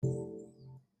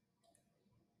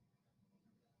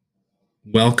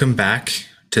Welcome back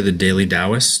to the Daily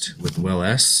Taoist with Will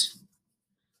S.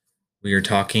 We are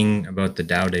talking about the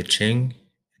Tao Te Ching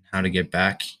and how to get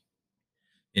back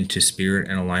into spirit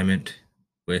and alignment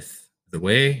with the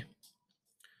way.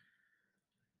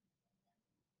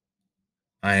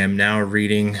 I am now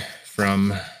reading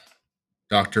from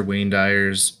Dr.Wayne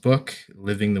Dyer's book,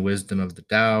 Living the Wisdom of the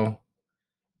Tao.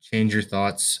 Change your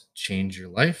thoughts, change your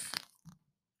life.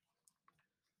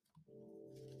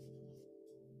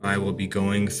 I will be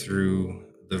going through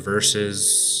the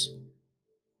verses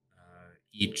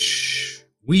each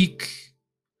week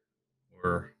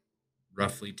or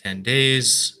roughly 10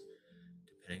 days,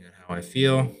 depending on how I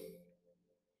feel.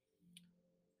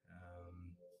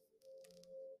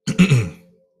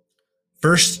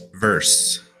 First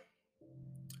verse.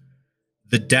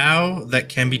 The Tao that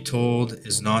can be told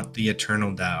is not the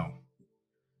eternal Tao.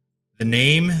 The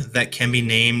name that can be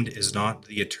named is not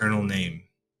the eternal name.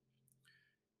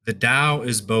 The Tao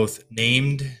is both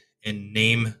named and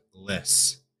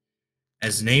nameless.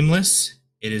 As nameless,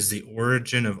 it is the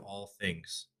origin of all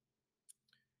things.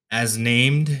 As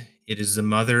named, it is the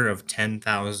mother of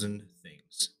 10,000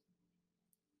 things.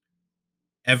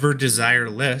 Ever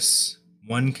desireless,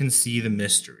 one can see the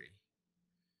mystery.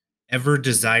 Ever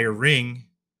desiring,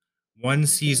 one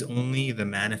sees only the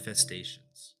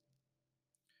manifestations.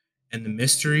 And the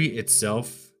mystery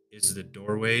itself is the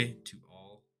doorway to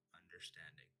all understanding.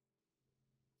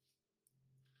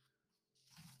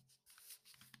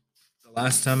 The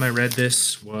last time I read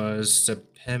this was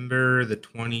September the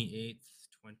 28th,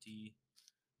 2020.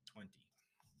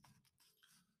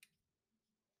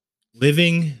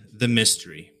 Living the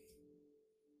mystery.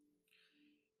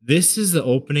 This is the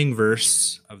opening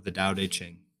verse of the Tao Te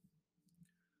Ching.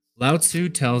 Lao Tzu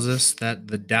tells us that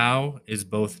the Tao is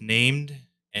both named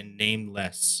and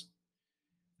nameless.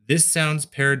 This sounds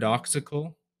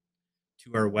paradoxical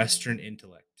to our Western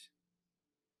intellect.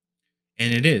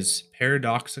 And it is.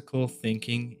 Paradoxical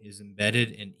thinking is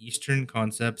embedded in Eastern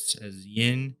concepts as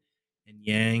yin and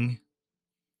yang,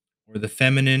 or the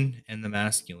feminine and the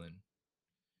masculine.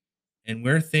 And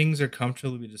where things are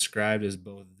comfortably described as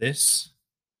both this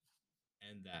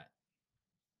and that.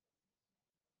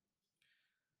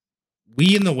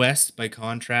 We in the West, by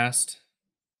contrast,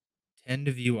 tend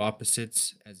to view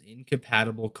opposites as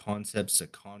incompatible concepts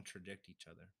that contradict each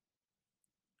other.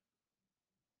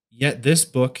 Yet this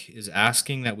book is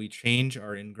asking that we change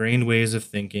our ingrained ways of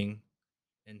thinking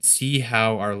and see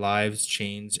how our lives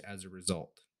change as a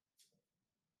result.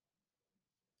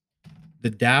 The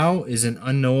Tao is an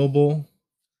unknowable,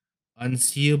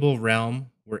 unseeable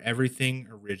realm where everything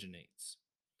originates.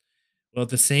 While at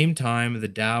the same time, the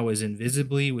Tao is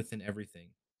invisibly within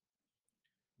everything.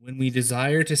 When we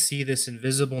desire to see this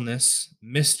invisibleness,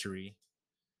 mystery,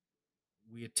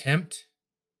 we attempt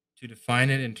to define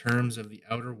it in terms of the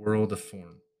outer world of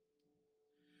form.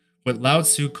 What Lao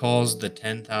Tzu calls the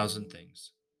 10,000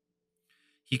 things.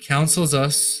 He counsels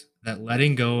us that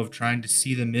letting go of trying to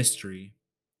see the mystery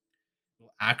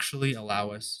will actually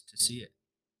allow us to see it.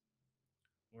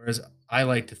 Or as I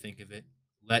like to think of it,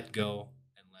 let go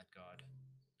and let God.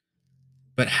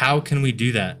 But how can we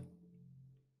do that?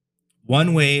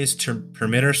 One way is to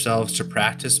permit ourselves to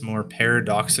practice more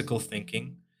paradoxical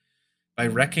thinking by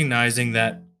recognizing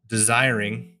that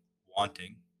desiring,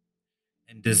 wanting,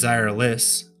 and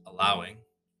desireless, allowing,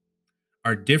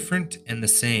 are different and the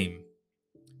same,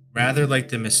 rather like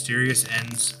the mysterious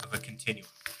ends of a continuum.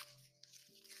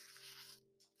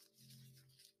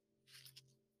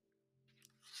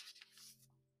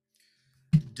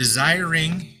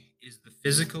 Desiring is the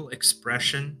physical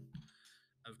expression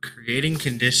of creating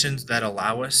conditions that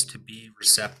allow us to be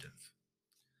receptive.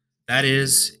 That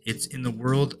is, it's in the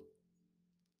world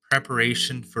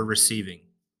preparation for receiving.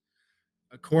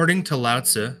 According to Lao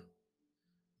Tzu,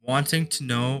 wanting to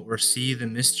know or see the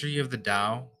mystery of the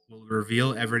Tao will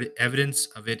reveal evidence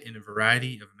of it in a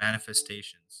variety of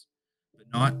manifestations, but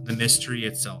not the mystery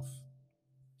itself.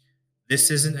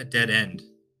 This isn't a dead end.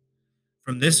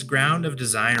 From this ground of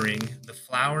desiring, the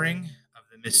flowering of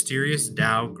the mysterious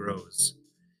Tao grows.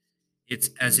 It's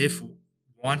as if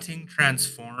wanting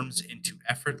transforms into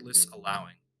effortless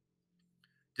allowing.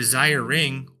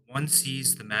 Desiring, one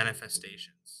sees the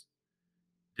manifestations.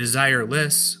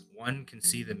 Desireless, one can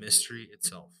see the mystery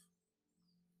itself.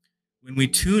 When we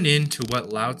tune in to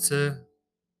what Lao Tzu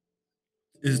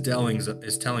is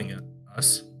telling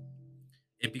us,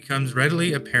 it becomes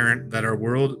readily apparent that our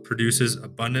world produces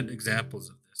abundant examples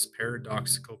of this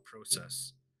paradoxical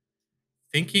process.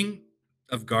 Thinking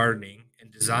of gardening and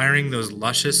desiring those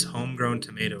luscious homegrown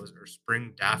tomatoes or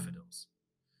spring daffodils,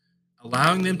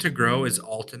 allowing them to grow is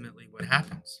ultimately what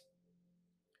happens.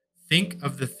 Think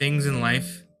of the things in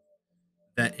life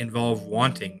that involve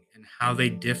wanting and how they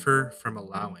differ from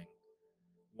allowing.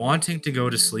 Wanting to go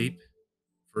to sleep,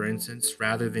 for instance,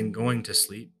 rather than going to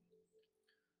sleep.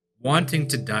 Wanting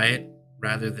to diet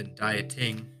rather than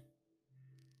dieting.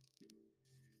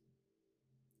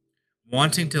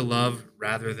 Wanting to love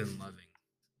rather than loving.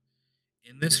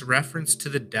 In this reference to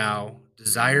the Tao,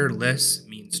 desireless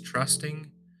means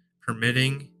trusting,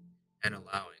 permitting, and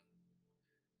allowing.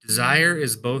 Desire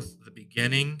is both the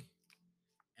beginning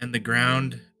and the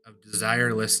ground of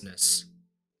desirelessness.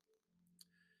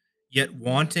 Yet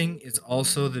wanting is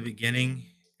also the beginning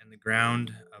and the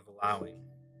ground of allowing.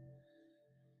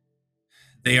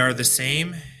 They are the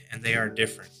same and they are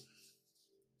different.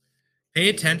 Pay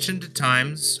attention to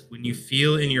times when you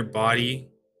feel in your body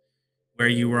where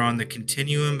you are on the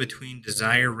continuum between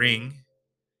desiring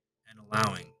and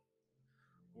allowing,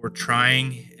 or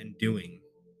trying and doing.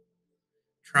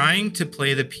 Trying to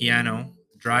play the piano,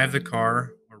 drive the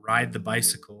car, or ride the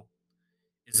bicycle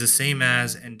is the same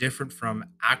as and different from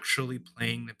actually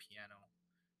playing the piano,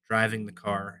 driving the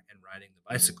car, and riding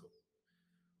the bicycle.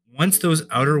 Once those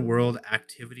outer world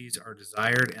activities are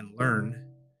desired and learned,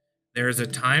 there is a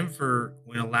time for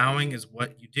when allowing is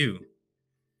what you do.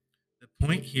 The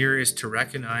point here is to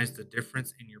recognize the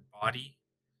difference in your body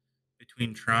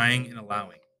between trying and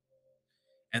allowing,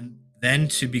 and then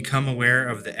to become aware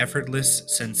of the effortless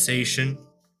sensation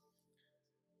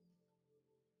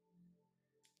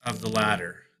of the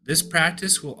latter. This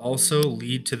practice will also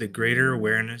lead to the greater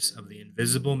awareness of the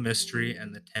invisible mystery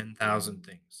and the 10,000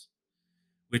 things,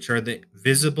 which are the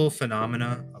visible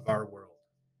phenomena of our world.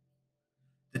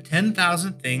 The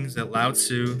 10,000 things that Lao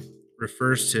Tzu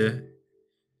refers to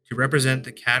represent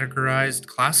the categorized,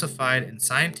 classified, and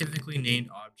scientifically named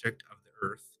object of the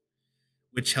earth,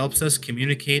 which helps us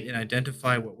communicate and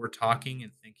identify what we're talking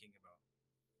and thinking about.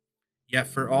 Yet,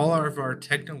 for all of our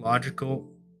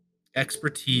technological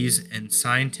expertise and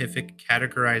scientific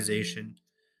categorization,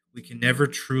 we can never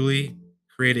truly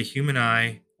create a human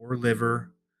eye or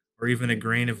liver or even a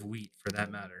grain of wheat for that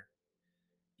matter.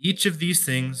 Each of these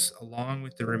things, along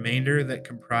with the remainder that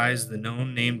comprise the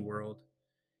known named world,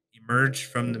 emerge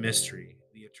from the mystery,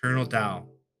 the eternal Tao.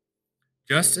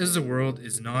 Just as the world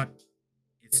is not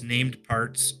its named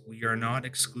parts, we are not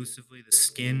exclusively the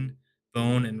skin,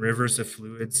 bone, and rivers of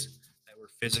fluids that were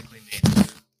physically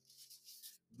named.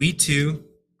 We too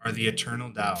are the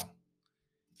eternal Tao,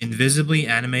 invisibly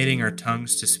animating our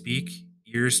tongues to speak,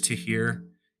 ears to hear,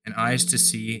 and eyes to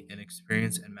see and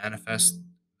experience and manifest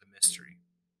the mystery.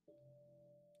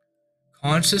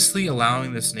 Consciously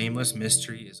allowing this nameless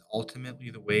mystery is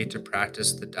ultimately the way to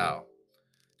practice the Tao.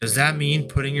 Does that mean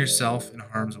putting yourself in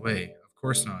harm's way? Of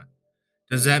course not.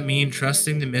 Does that mean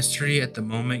trusting the mystery at the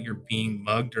moment you're being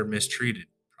mugged or mistreated?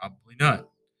 Probably not.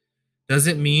 Does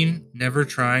it mean never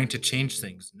trying to change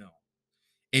things? No.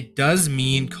 It does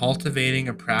mean cultivating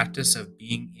a practice of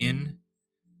being in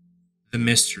the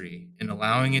mystery and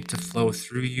allowing it to flow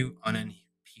through you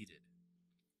unimpeded.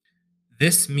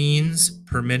 This means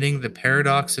permitting the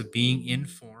paradox of being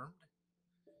informed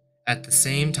at the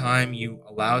same time you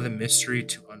allow the mystery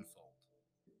to unfold.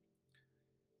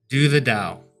 Do the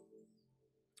Tao.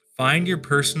 Find your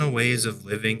personal ways of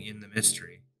living in the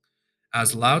mystery.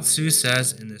 As Lao Tzu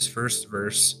says in this first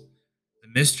verse, the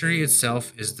mystery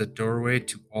itself is the doorway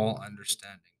to all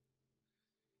understanding.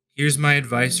 Here's my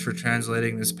advice for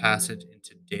translating this passage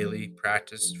into daily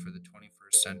practice for the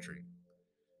 21st century.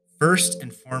 First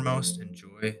and foremost,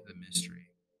 enjoy the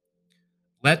mystery.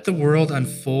 Let the world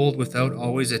unfold without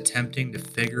always attempting to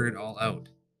figure it all out.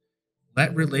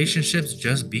 Let relationships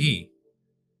just be.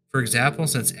 For example,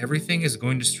 since everything is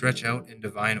going to stretch out in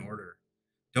divine order,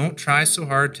 don't try so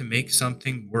hard to make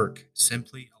something work.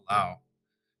 Simply allow.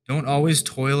 Don't always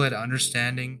toil at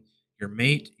understanding your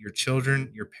mate, your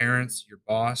children, your parents, your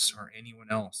boss, or anyone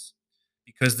else,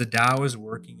 because the Tao is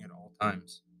working at all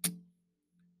times.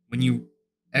 When you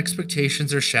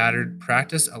expectations are shattered,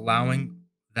 practice allowing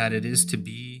that it is to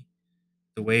be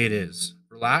the way it is.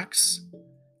 Relax,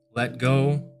 let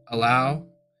go, allow,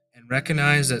 and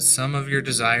recognize that some of your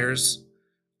desires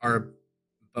are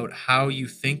about how you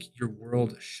think your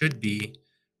world should be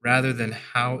rather than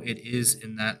how it is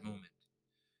in that moment.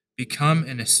 Become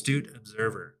an astute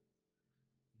observer.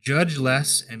 Judge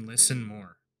less and listen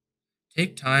more.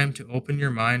 Take time to open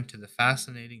your mind to the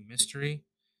fascinating mystery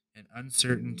and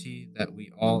uncertainty that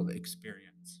we all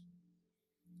experience.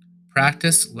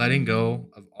 Practice letting go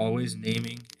of always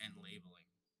naming and labeling.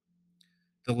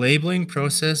 The labeling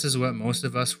process is what most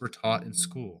of us were taught in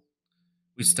school.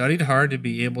 We studied hard to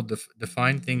be able to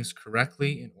define things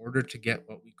correctly in order to get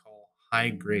what we call high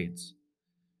grades.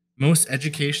 Most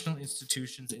educational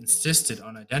institutions insisted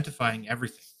on identifying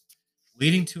everything,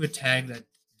 leading to a tag that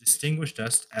distinguished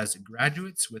us as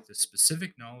graduates with a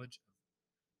specific knowledge of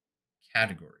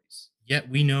categories. Yet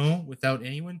we know, without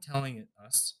anyone telling it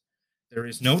us, there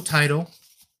is no title,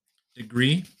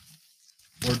 degree,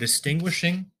 or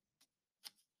distinguishing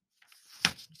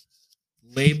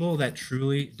label that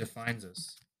truly defines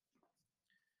us.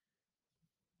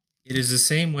 It is the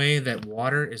same way that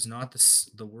water is not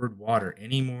the word water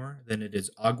any more than it is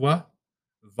agua,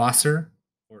 Wasser,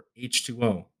 or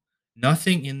H2O.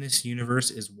 Nothing in this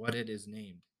universe is what it is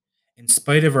named. In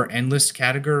spite of our endless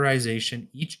categorization,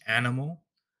 each animal,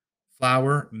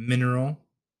 flower, mineral,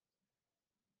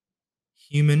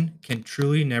 human can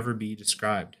truly never be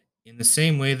described. In the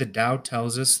same way, the Tao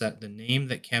tells us that the name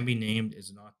that can be named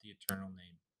is not the eternal name.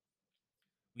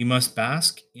 We must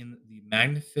bask in the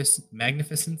magnificence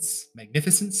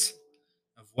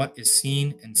of what is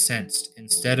seen and sensed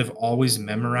instead of always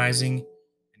memorizing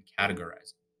and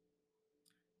categorizing.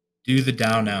 Do the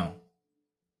Tao now.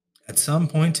 At some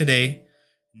point today,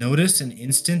 notice an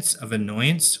instance of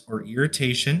annoyance or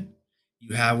irritation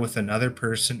you have with another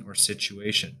person or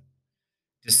situation.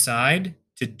 Decide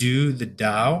to do the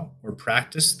Tao or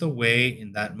practice the way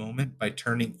in that moment by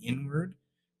turning inward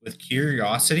with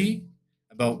curiosity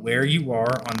about where you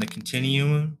are on the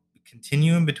continuum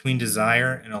between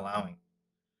desire and allowing.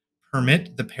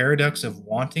 Permit the paradox of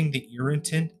wanting the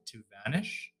irritant to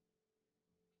vanish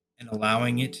and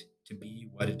allowing it to be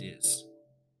what it is.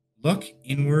 Look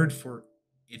inward, for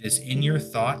it is in your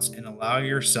thoughts, and allow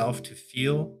yourself to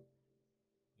feel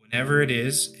whenever it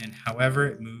is and however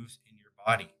it moves in your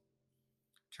body.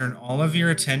 Turn all of your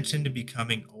attention to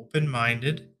becoming open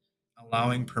minded,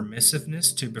 allowing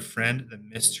permissiveness to befriend the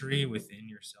mystery within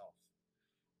yourself.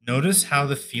 Notice how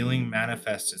the feeling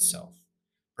manifests itself,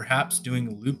 perhaps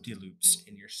doing loop de loops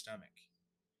in your stomach,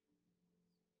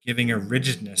 giving a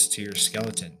rigidness to your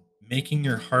skeleton, making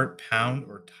your heart pound,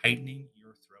 or tightening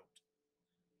your throat.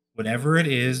 Whatever it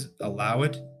is, allow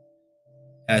it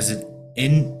as an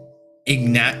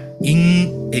enigmatic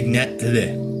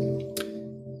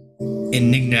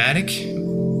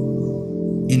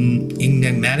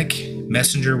enigmatic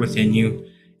messenger within you,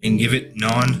 and give it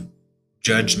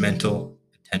non-judgmental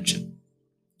attention.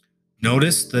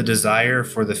 Notice the desire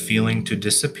for the feeling to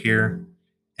disappear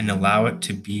and allow it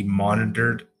to be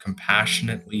monitored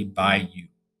compassionately by you.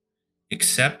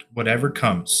 Accept whatever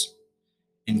comes.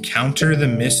 Encounter the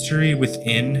mystery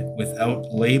within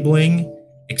without labeling,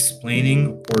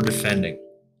 explaining, or defending.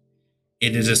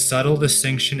 It is a subtle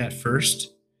distinction at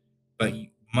first, but you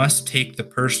must take the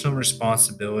personal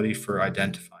responsibility for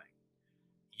identifying.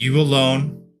 You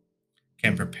alone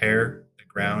can prepare the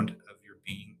ground of your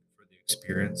being for the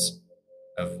experience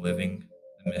of living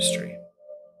the mystery.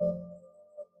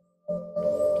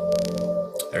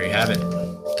 There you have it,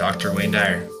 Dr. Wayne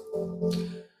Dyer.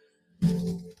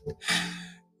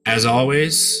 As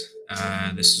always,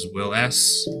 this is Will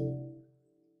S.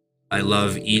 I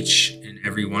love each and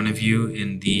every one of you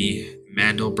in the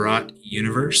Mandelbrot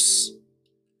universe.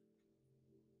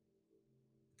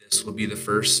 This will be the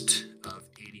first of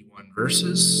 81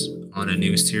 verses on a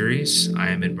new series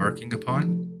I am embarking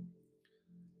upon.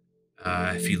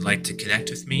 If you'd like to connect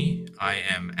with me, I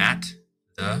am at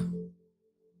the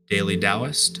Daily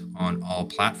Taoist on all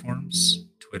platforms,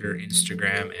 Twitter,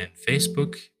 Instagram, and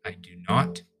Facebook. I do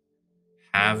not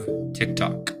have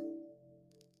TikTok.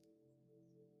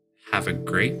 Have a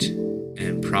great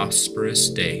and prosperous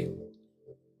day.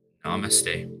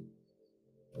 Namaste.